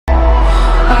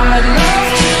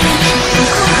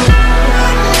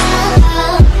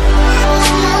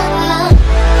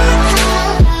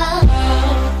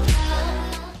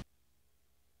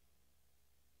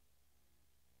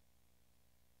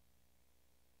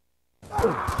Team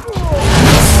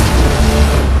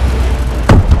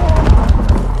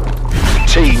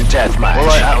deathmatch. All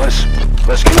right, Atlas.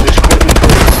 Let's keep this quick and cool.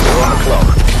 We're on the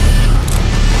clock.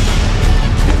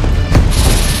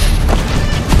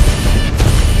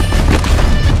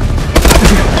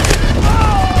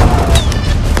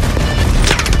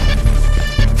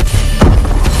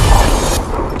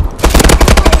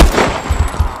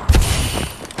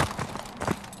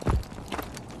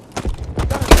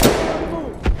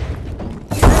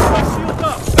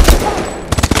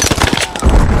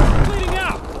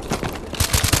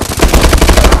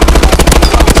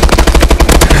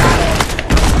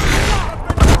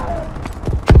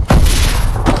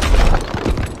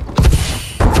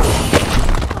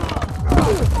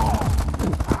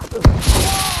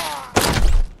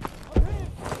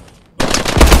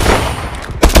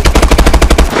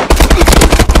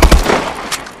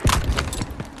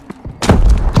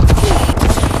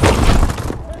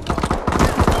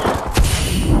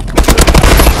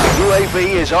 UAV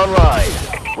is online.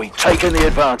 We've taken the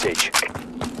advantage.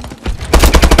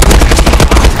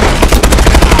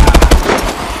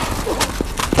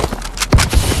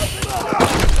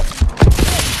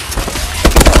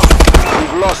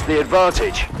 We've lost the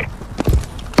advantage.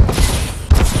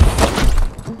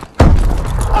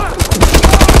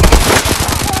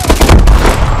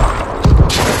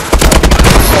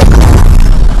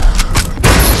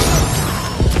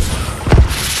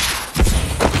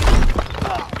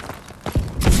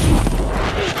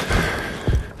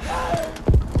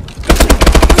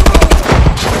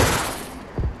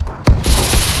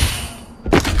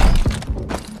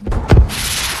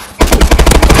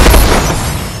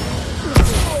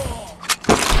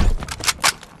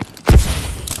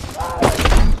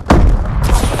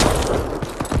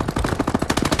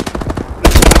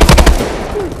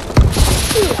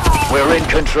 We're in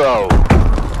control.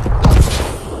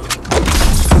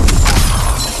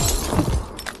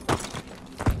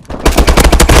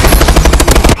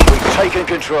 We've taken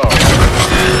control.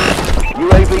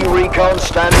 UAV recon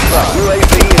standing by.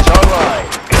 UAV is online.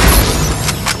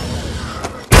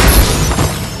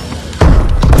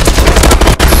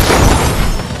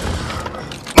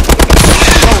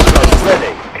 Soldier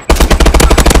ready.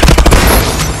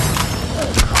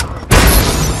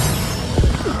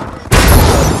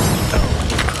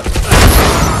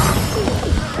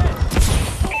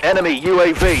 Enemy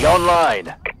UAV online.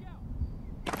 Our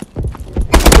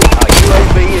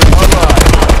UAV is online.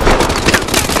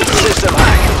 System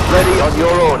hack, ready on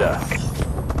your order.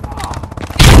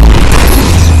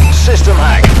 System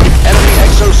hack. Enemy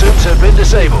exosuits have been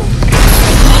disabled.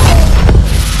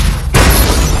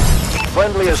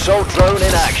 Friendly assault drone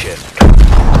in action.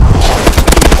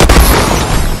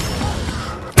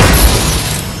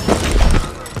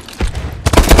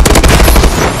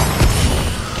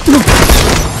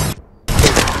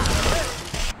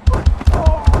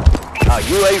 Our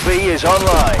UAV is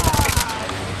online.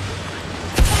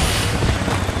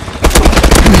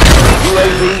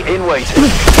 UAV in waiting.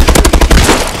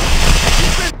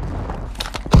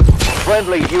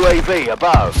 Friendly UAV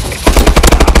above.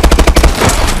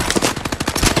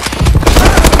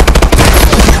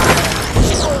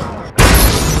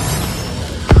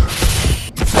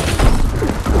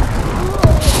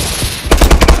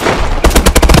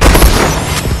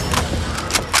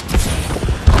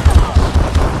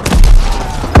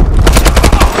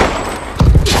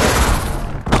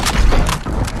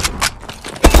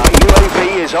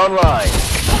 Is online.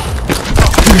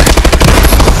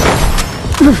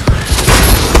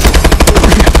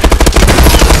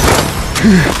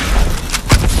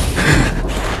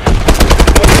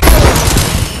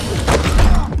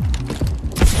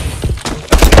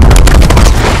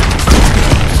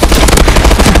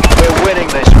 We're winning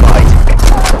this fight.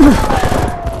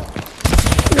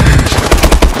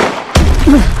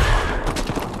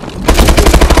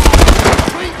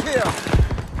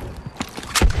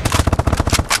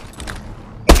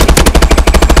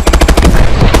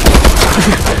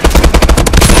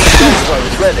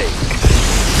 Ready.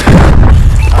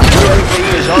 Our UAV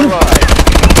is online.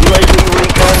 UAV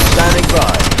recon standing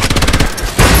by.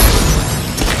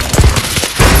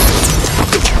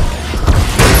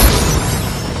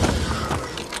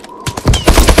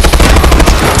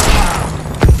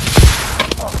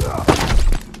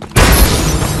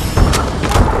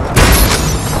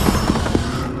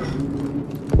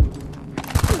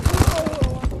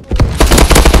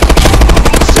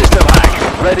 System hack,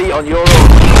 ready on your order.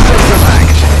 System hack.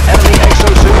 Enemy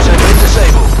exosuits have been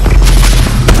disabled.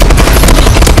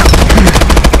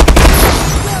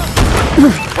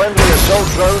 Friendly assault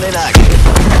drone in action.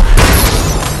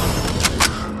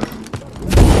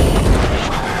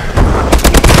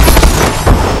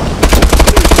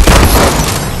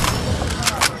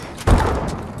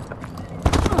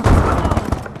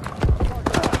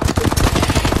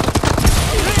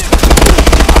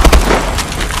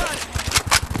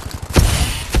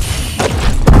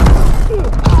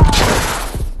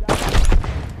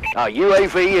 Our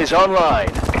UAV is online.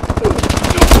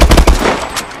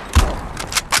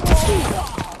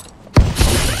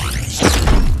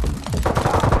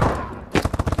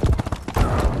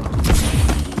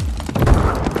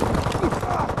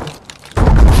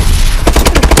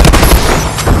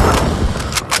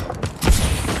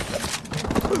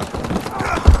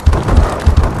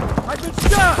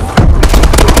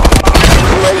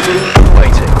 UAV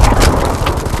waiting.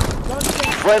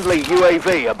 Friendly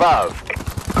UAV above.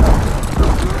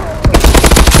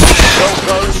 Assault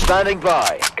drone standing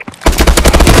by.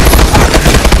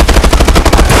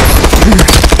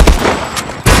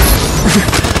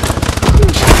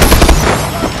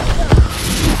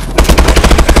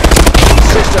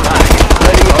 System hack,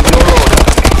 ready on your order.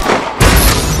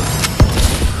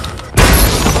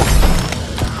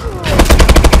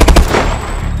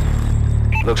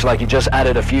 Looks like you just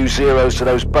added a few zeros to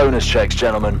those bonus checks,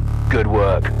 gentlemen. Good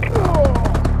work.